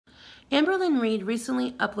Amberlynn Reid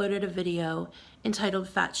recently uploaded a video entitled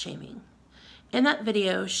Fat Shaming. In that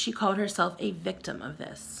video, she called herself a victim of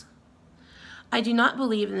this. I do not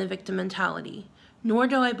believe in the victim mentality, nor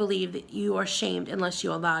do I believe that you are shamed unless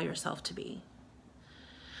you allow yourself to be.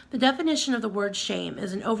 The definition of the word shame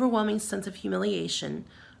is an overwhelming sense of humiliation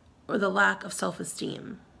or the lack of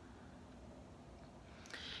self-esteem.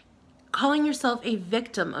 Calling yourself a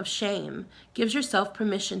victim of shame gives yourself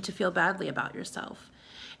permission to feel badly about yourself,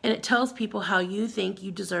 and it tells people how you think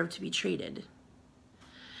you deserve to be treated.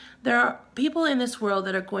 There are people in this world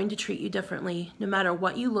that are going to treat you differently no matter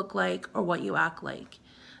what you look like or what you act like.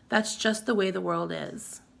 That's just the way the world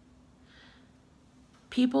is.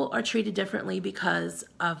 People are treated differently because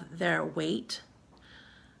of their weight,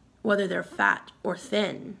 whether they're fat or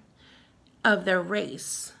thin, of their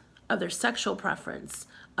race, of their sexual preference,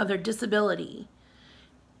 of their disability.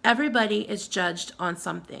 Everybody is judged on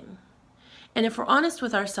something. And if we're honest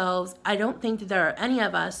with ourselves, I don't think that there are any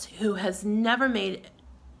of us who has never made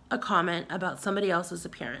a comment about somebody else's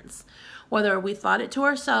appearance. Whether we thought it to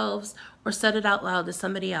ourselves or said it out loud to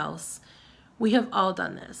somebody else, we have all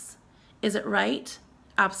done this. Is it right?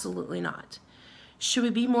 Absolutely not. Should we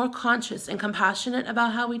be more conscious and compassionate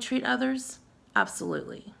about how we treat others?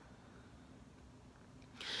 Absolutely.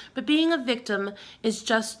 But being a victim is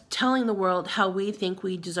just telling the world how we think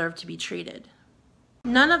we deserve to be treated.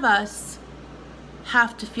 None of us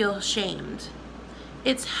have to feel shamed.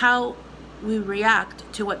 It's how we react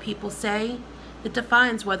to what people say that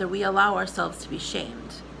defines whether we allow ourselves to be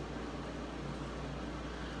shamed.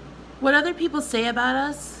 What other people say about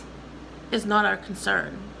us is not our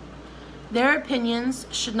concern. Their opinions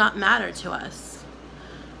should not matter to us.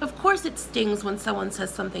 Of course it stings when someone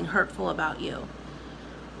says something hurtful about you,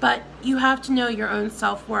 but you have to know your own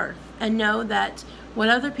self-worth and know that what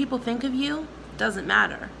other people think of you doesn't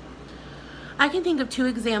matter. I can think of two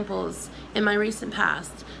examples in my recent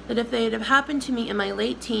past that if they had happened to me in my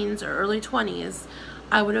late teens or early 20s,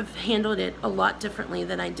 I would have handled it a lot differently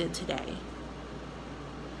than I did today.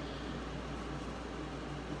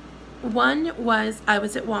 One was I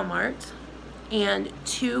was at Walmart and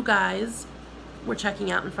two guys were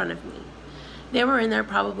checking out in front of me. They were in their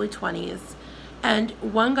probably 20s, and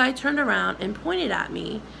one guy turned around and pointed at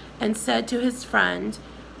me and said to his friend,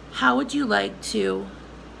 "How would you like to,"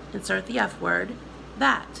 insert the F word,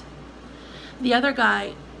 "that?" The other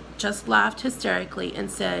guy just laughed hysterically and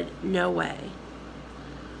said, "No way."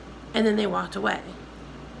 And then they walked away.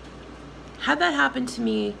 Had that happened to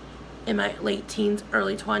me in my late teens,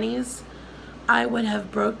 early 20s, I would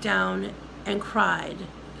have broke down and cried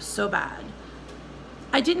so bad.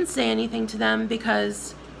 I didn't say anything to them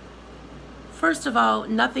because, first of all,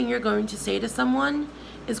 nothing you're going to say to someone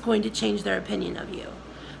is going to change their opinion of you.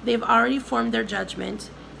 They've already formed their judgment,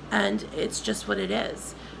 and it's just what it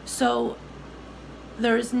is. So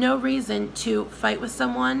there is no reason to fight with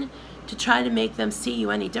someone to try to make them see you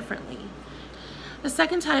any differently. The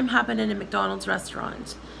second time happened in a McDonald's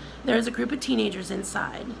restaurant. There was a group of teenagers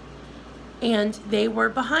inside, and they were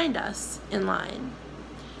behind us in line.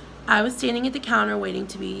 I was standing at the counter waiting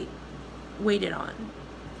to be waited on.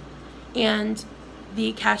 And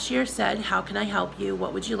the cashier said, "How can I help you?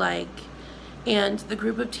 What would you like?" And the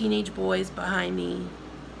group of teenage boys behind me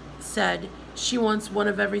said, "She wants one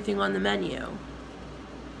of everything on the menu."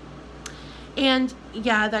 And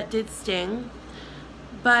yeah, that did sting.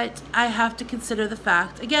 But I have to consider the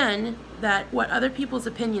fact, again, that what other people's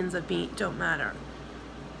opinions of me don't matter.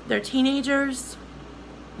 They're teenagers,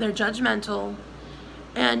 they're judgmental,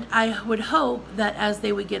 and I would hope that as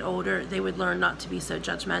they would get older, they would learn not to be so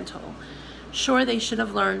judgmental. Sure, they should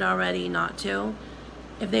have learned already not to.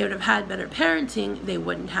 If they would have had better parenting, they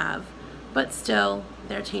wouldn't have. But still,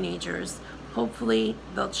 they're teenagers. Hopefully,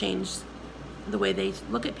 they'll change the way they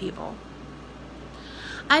look at people.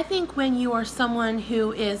 I think when you are someone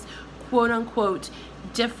who is quote-unquote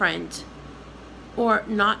different or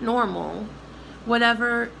not normal,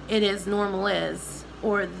 whatever it is normal is,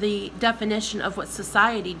 or the definition of what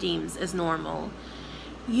society deems as normal,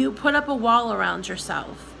 you put up a wall around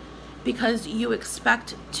yourself because you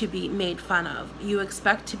expect to be made fun of. You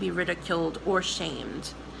expect to be ridiculed or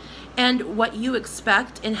shamed. And what you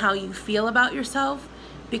expect and how you feel about yourself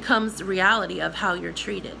becomes the reality of how you're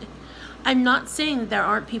treated. I'm not saying that there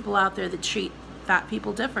aren't people out there that treat fat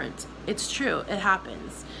people different. It's true, it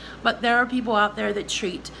happens. But there are people out there that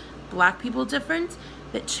treat black people different,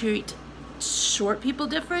 that treat short people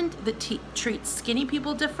different, that treat skinny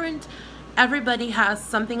people different. Everybody has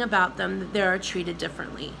something about them that they are treated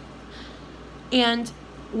differently. And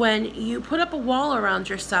when you put up a wall around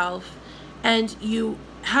yourself and you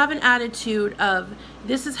have an attitude of,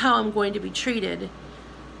 "This is how I'm going to be treated,"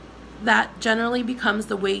 that generally becomes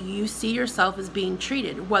the way you see yourself as being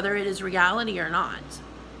treated, whether it is reality or not.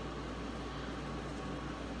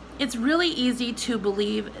 It's really easy to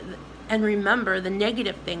believe and remember the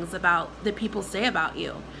negative things that people say about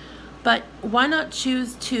you. But why not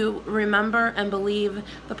choose to remember and believe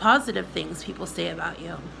the positive things people say about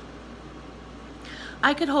you?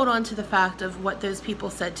 I could hold on to the fact of what those people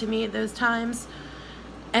said to me at those times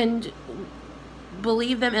and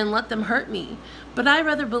believe them and let them hurt me. But I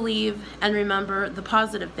rather believe and remember the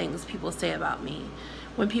positive things people say about me.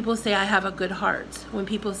 When people say I have a good heart, when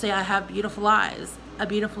people say I have beautiful eyes, a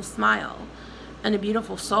beautiful smile, and a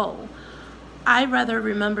beautiful soul, I rather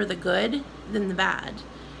remember the good than the bad,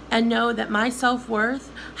 and know that my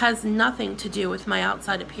self-worth has nothing to do with my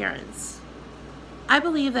outside appearance. I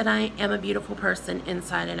believe that I am a beautiful person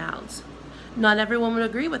inside and out. Not everyone would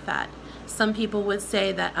agree with that. Some people would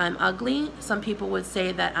say that I'm ugly. Some people would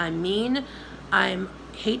say that I'm mean, I'm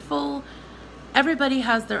hateful. Everybody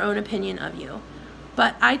has their own opinion of you.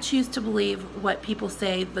 But I choose to believe what people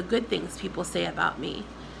say, the good things people say about me.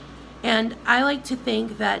 And I like to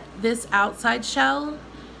think that this outside shell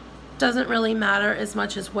doesn't really matter as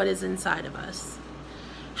much as what is inside of us.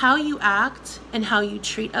 How you act and how you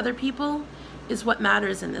treat other people is what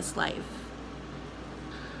matters in this life.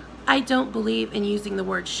 I don't believe in using the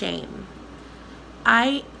word shame.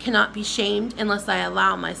 I cannot be shamed unless I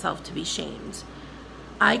allow myself to be shamed.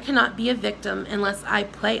 I cannot be a victim unless I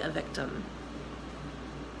play a victim.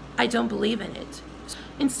 I don't believe in it.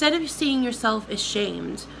 Instead of seeing yourself as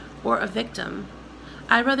shamed or a victim,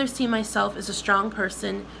 I rather see myself as a strong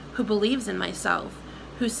person who believes in myself,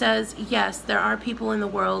 who says, yes, there are people in the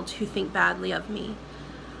world who think badly of me,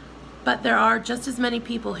 but there are just as many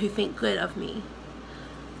people who think good of me.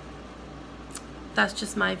 That's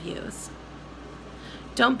just my views.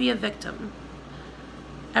 Don't be a victim.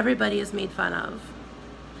 Everybody is made fun of.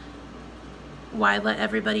 Why let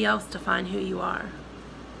everybody else define who you are?